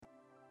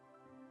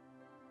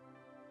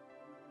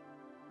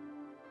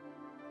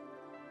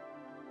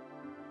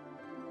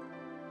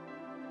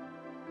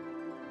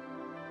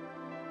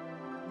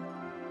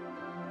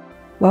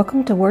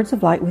Welcome to Words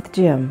of Light with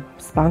Jim,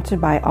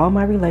 sponsored by All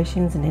My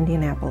Relations in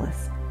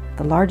Indianapolis,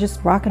 the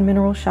largest rock and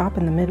mineral shop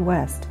in the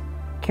Midwest,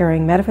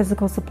 carrying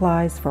metaphysical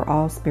supplies for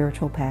all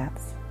spiritual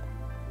paths.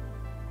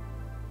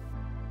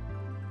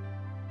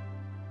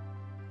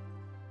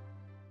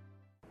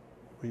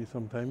 We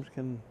sometimes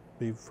can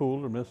be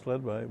fooled or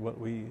misled by what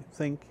we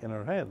think in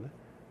our head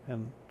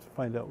and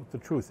find out what the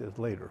truth is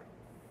later.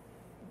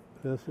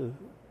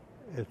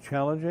 It's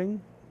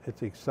challenging,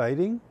 it's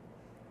exciting,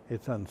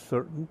 it's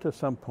uncertain to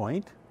some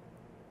point,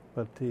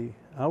 but the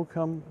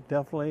outcome,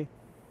 definitely,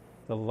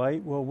 the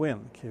light will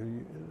win.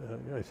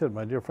 I said,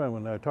 my dear friend,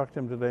 when I talked to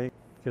him today,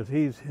 because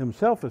he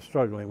himself is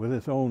struggling with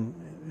his own,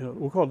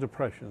 we'll call it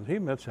depression. He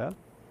admits that,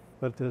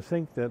 but to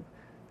think that,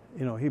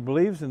 he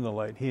believes in the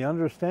light, he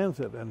understands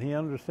it, and he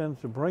understands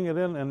to bring it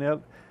in, and yet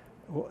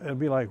it'd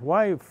be like,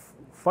 why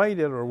fight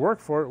it or work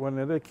for it when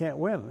it can't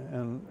win?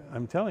 And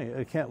I'm telling you,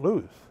 it can't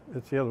lose.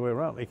 It's the other way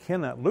around. It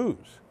cannot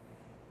lose.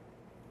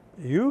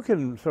 You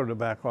can sort of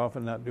back off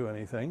and not do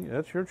anything.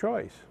 That's your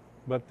choice.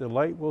 But the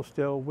light will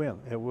still win.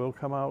 It will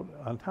come out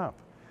on top.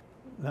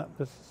 Not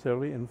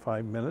necessarily in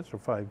 5 minutes or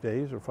 5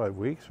 days or 5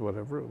 weeks,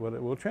 whatever, but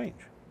it will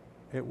change.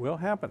 It will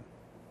happen.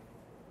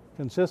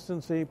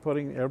 Consistency,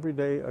 putting every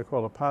day, I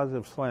call a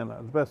positive slant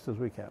on as best as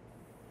we can.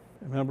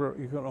 Remember,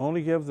 you can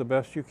only give the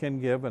best you can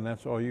give, and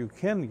that's all you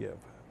can give.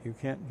 You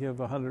can't give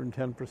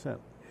 110%.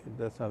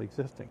 That's not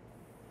existing.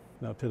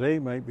 Now, today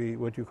might be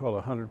what you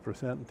call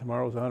 100%, and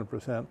tomorrow's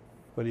 100%,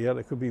 but yet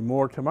it could be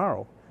more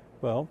tomorrow.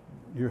 Well,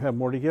 you have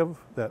more to give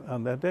that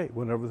on that day,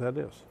 whenever that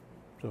is.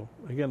 So,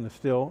 again, it's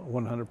still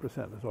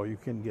 100% is all you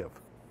can give.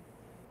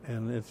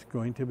 And it's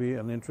going to be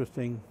an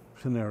interesting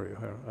scenario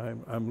here.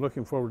 I'm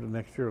looking forward to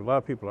next year. A lot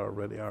of people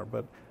already are,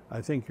 but I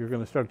think you're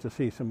going to start to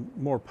see some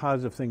more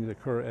positive things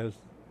occur as,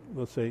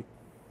 let's say,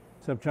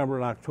 September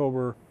and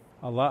October.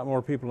 A lot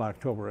more people in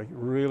October. It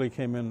really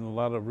came in a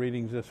lot of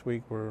readings this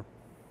week where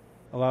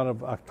a lot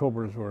of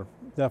Octobers were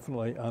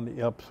definitely on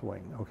the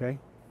upswing, okay?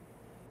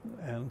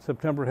 And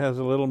September has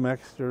a little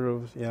mixture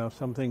of,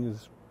 some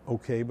things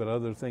okay, but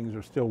other things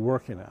are still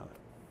working on it.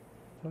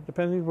 So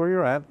depending where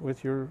you're at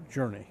with your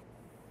journey.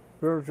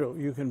 Spiritual,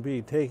 you can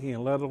be taking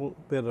a little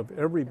bit of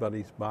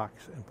everybody's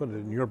box and put it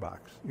in your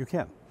box. You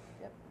can.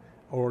 Yep.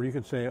 Or you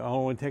can say, I'll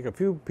only take a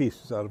few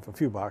pieces out of a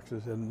few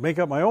boxes and make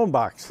up my own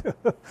box.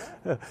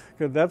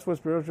 Because that's what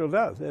spiritual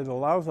does. It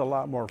allows a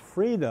lot more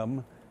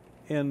freedom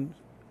in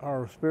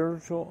our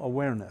spiritual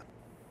awareness.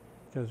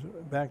 Because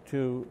back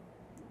to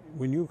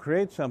when you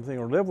create something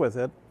or live with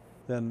it,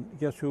 then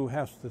guess who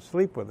has to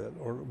sleep with it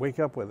or wake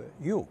up with it?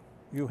 You.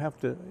 You have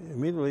to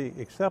immediately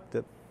accept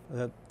it.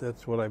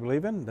 That's what I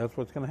believe in. That's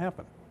what's going to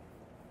happen.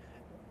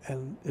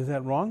 And is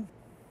that wrong?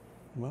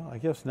 Well, I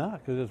guess not,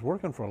 because it's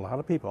working for a lot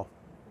of people.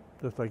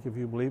 Just like if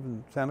you believe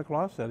in Santa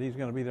Claus, that he's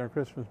going to be there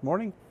Christmas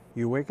morning,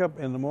 you wake up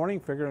in the morning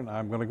figuring,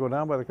 I'm going to go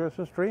down by the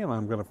Christmas tree and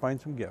I'm going to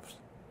find some gifts.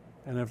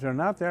 And if they're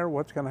not there,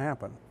 what's going to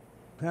happen?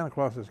 Santa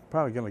Claus is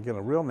probably going to get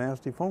a real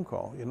nasty phone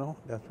call,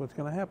 That's what's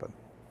going to happen.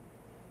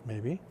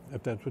 Maybe,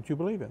 if that's what you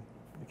believe in.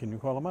 Can you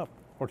call him up?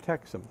 Or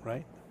text him,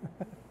 right?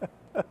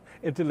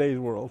 In today's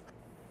world.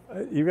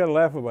 You got to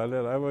laugh about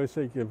that. I always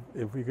think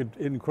if we could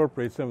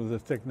incorporate some of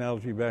this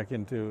technology back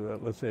into,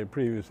 let's say, a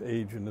previous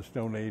age, in the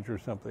Stone Age or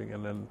something,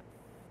 and then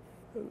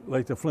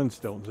like the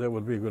Flintstones, that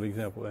would be a good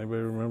example.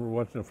 Anybody remember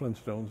watching the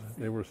Flintstones?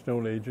 They were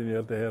Stone Age, and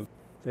yet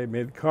they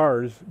made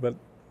cars, but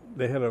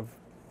they had a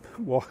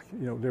walk,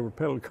 they were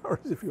pedal cars,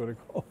 if you want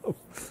to call them.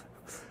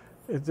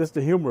 It's just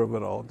the humor of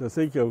it all, to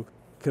think of,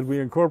 could we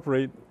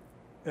incorporate,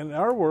 in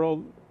our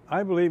world,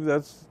 I believe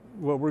that's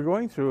what we're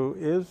going through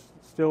is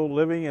still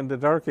living in the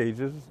dark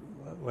ages,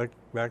 like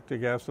back to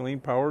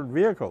gasoline-powered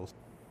vehicles.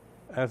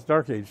 That's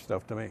dark age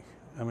stuff to me.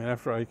 I mean,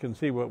 after I can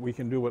see what we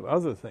can do with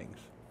other things.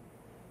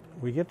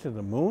 We get to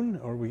the moon,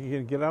 or we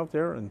can get out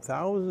there and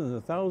thousands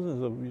and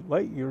thousands of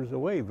light years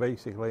away,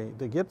 basically,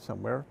 to get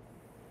somewhere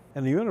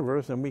in the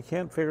universe, and we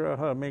can't figure out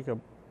how to make a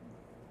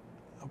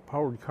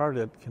powered car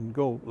that can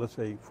go, let's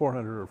say,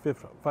 400 or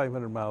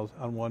 500 miles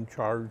on one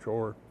charge,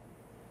 or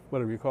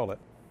whatever you call it.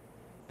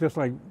 Just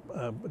like,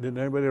 did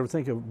anybody ever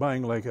think of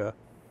buying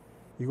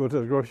you go to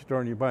the grocery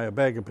store and you buy a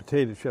bag of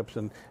potato chips,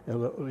 and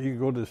you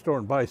go to the store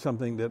and buy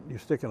something that you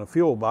stick in a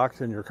fuel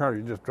box in your car,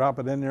 you just drop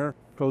it in there,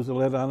 close the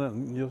lid on it,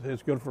 and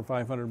it's good for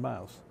 500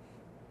 miles.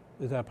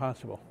 Is that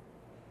possible?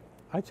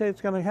 I'd say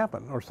it's going to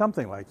happen, or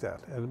something like that.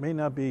 And it may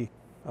not be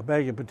a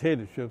bag of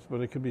potato chips, but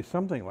it could be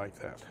something like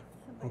that.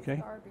 Okay?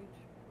 Garbage.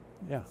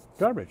 Yeah,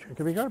 garbage. It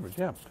could be garbage,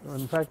 yeah.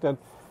 In fact,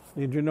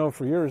 did you know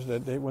for years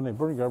that when they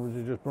burn garbage,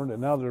 they just burned it?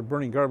 Now they're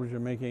burning garbage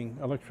and making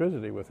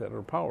electricity with it,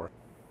 or power.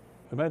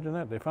 Imagine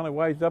that. They finally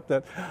wised up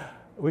that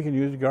we can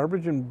use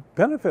garbage and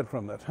benefit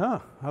from that.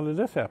 How did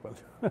this happen?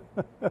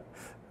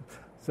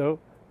 So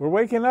we're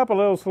waking up a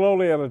little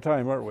slowly at a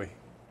time, aren't we?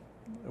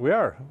 We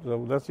are.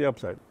 So that's the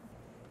upside.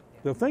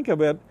 So think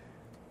of it.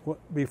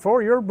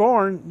 Before you're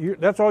born,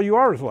 that's all you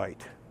are is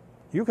light.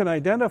 You can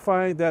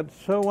identify that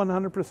so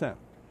 100%.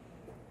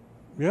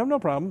 You have no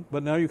problem,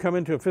 but now you come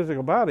into a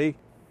physical body,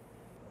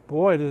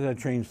 boy, does that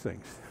change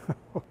things.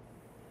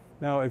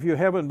 Now, if you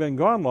haven't been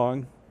gone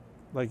long,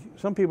 like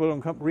some people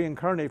don't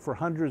reincarnate for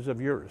hundreds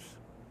of years.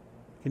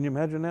 Can you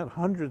imagine that?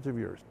 Hundreds of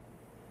years.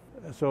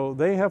 So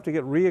they have to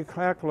get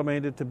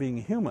reacclimated to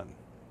being human.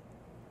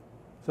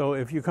 So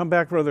if you come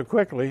back rather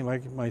quickly,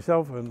 like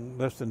myself, in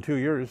less than 2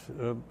 years,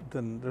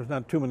 then there's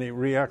not too many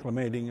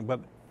reacclimating. But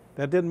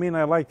that didn't mean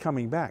I liked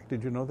coming back.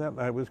 Did you know that?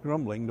 I was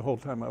grumbling the whole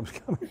time I was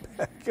coming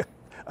back.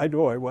 I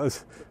know I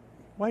was.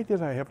 Why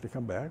did I have to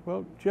come back?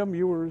 Well, Jim,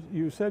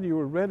 you said you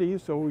were ready,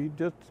 so we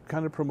just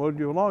kind of promoted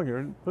you along here,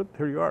 and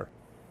here you are.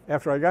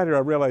 After I got here, I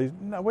realized,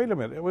 no, wait a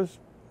minute, it was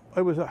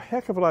a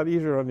heck of a lot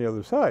easier on the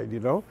other side, you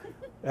know?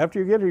 After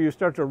you get here, you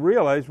start to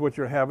realize what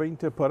you're having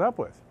to put up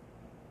with.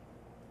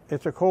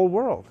 It's a cold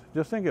world.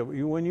 Just think of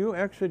it. When you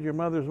exit your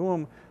mother's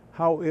womb,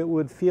 how it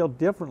would feel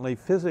differently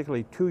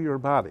physically to your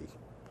body.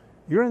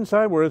 You're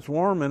inside where it's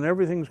warm and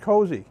everything's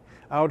cozy.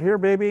 Out here,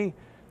 baby,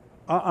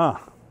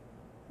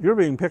 You're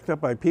being picked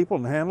up by people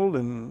and handled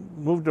and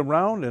moved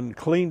around and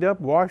cleaned up,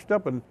 washed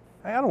up, and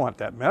I don't want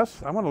that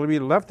mess. I want to be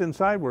left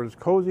inside where it's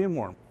cozy and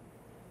warm.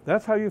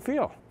 That's how you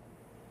feel.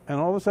 And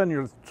all of a sudden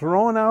you're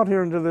thrown out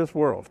here into this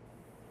world.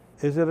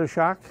 Is it a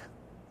shock?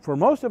 For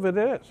most of it,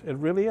 it is. It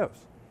really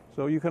is.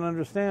 So you can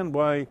understand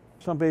why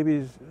some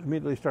babies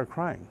immediately start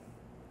crying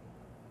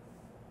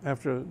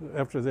after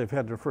they've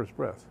had their first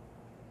breath.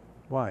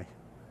 Why?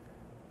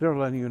 They're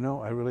letting you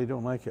know, I really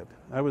don't like it.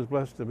 I was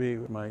blessed to be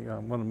with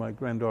one of my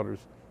granddaughters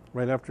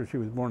right after she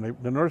was born.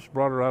 The nurse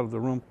brought her out of the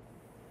room,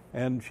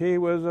 and she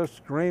was a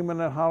screaming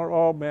and holler.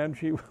 Oh, man,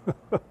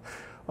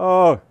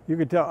 oh, you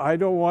could tell, I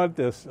don't want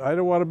this. I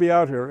don't want to be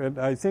out here. And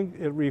I think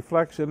it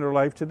reflects in her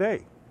life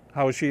today,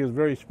 how she is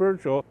very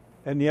spiritual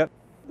and yet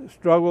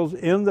struggles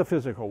in the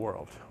physical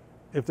world,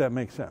 if that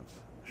makes sense.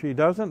 She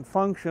doesn't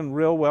function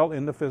real well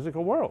in the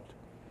physical world,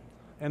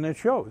 and it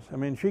shows. I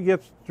mean, she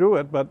gets through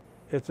it, but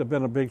it's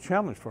been a big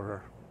challenge for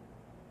her.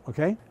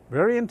 Okay?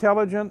 Very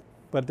intelligent,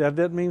 but that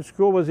didn't mean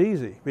school was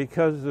easy,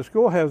 because the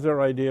school has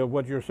their idea of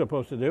what you're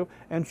supposed to do,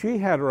 and she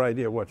had her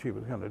idea of what she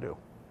was going to do.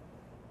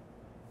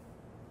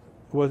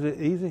 Was it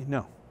easy?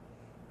 No.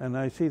 And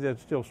I see that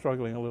still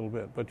struggling a little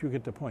bit, but you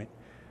get the point.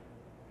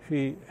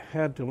 She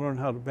had to learn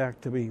how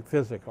to be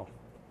physical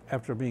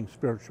after being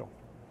spiritual.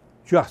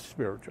 Just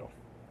spiritual.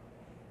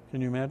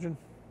 Can you imagine?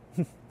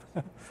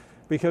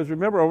 Because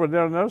remember, over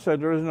there on the other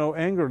side, there is no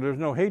anger, there's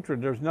no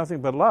hatred, there's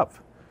nothing but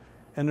love.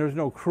 And there's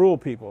no cruel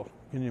people.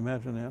 Can you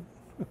imagine that?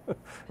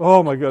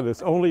 Oh my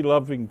goodness, only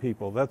loving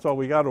people. That's all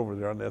we got over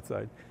there on that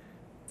side.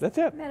 That's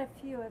it. I met a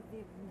few of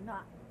the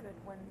not good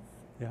ones.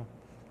 Yeah.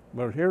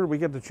 But here we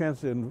get the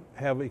chance to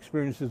have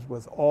experiences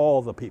with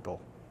all the people.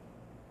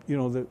 You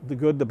know, the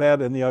good, the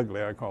bad, and the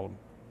ugly, I call them.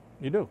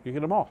 You do. You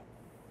get them all.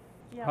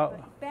 Yeah,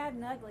 but bad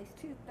and ugly is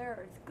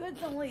 2/3.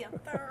 Good's only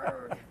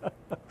 1/3.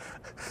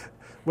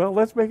 Well,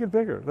 let's make it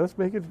bigger. Let's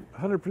make it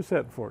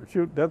 100% for it.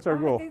 Shoot, that's our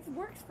goal. It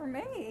works for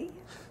me.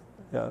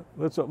 Yeah,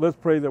 let's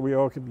pray that we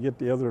all can get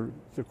the other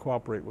to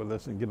cooperate with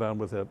us and get on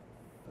with that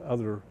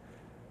other,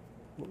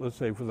 let's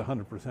say, for the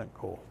 100%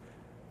 goal.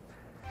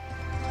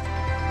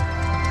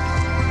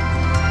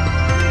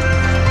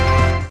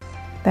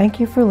 Thank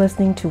you for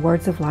listening to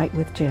Words of Light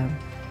with Jim.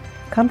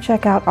 Come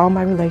check out All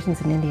My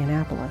Relations in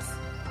Indianapolis,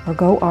 or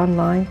go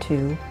online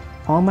to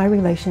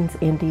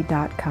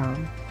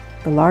allmyrelationsindy.com,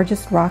 the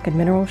largest rock and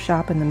mineral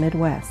shop in the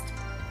Midwest,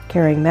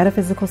 carrying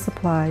metaphysical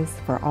supplies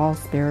for all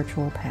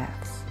spiritual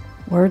paths.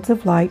 Words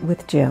of Light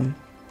with Jim,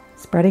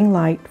 spreading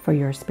light for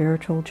your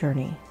spiritual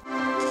journey.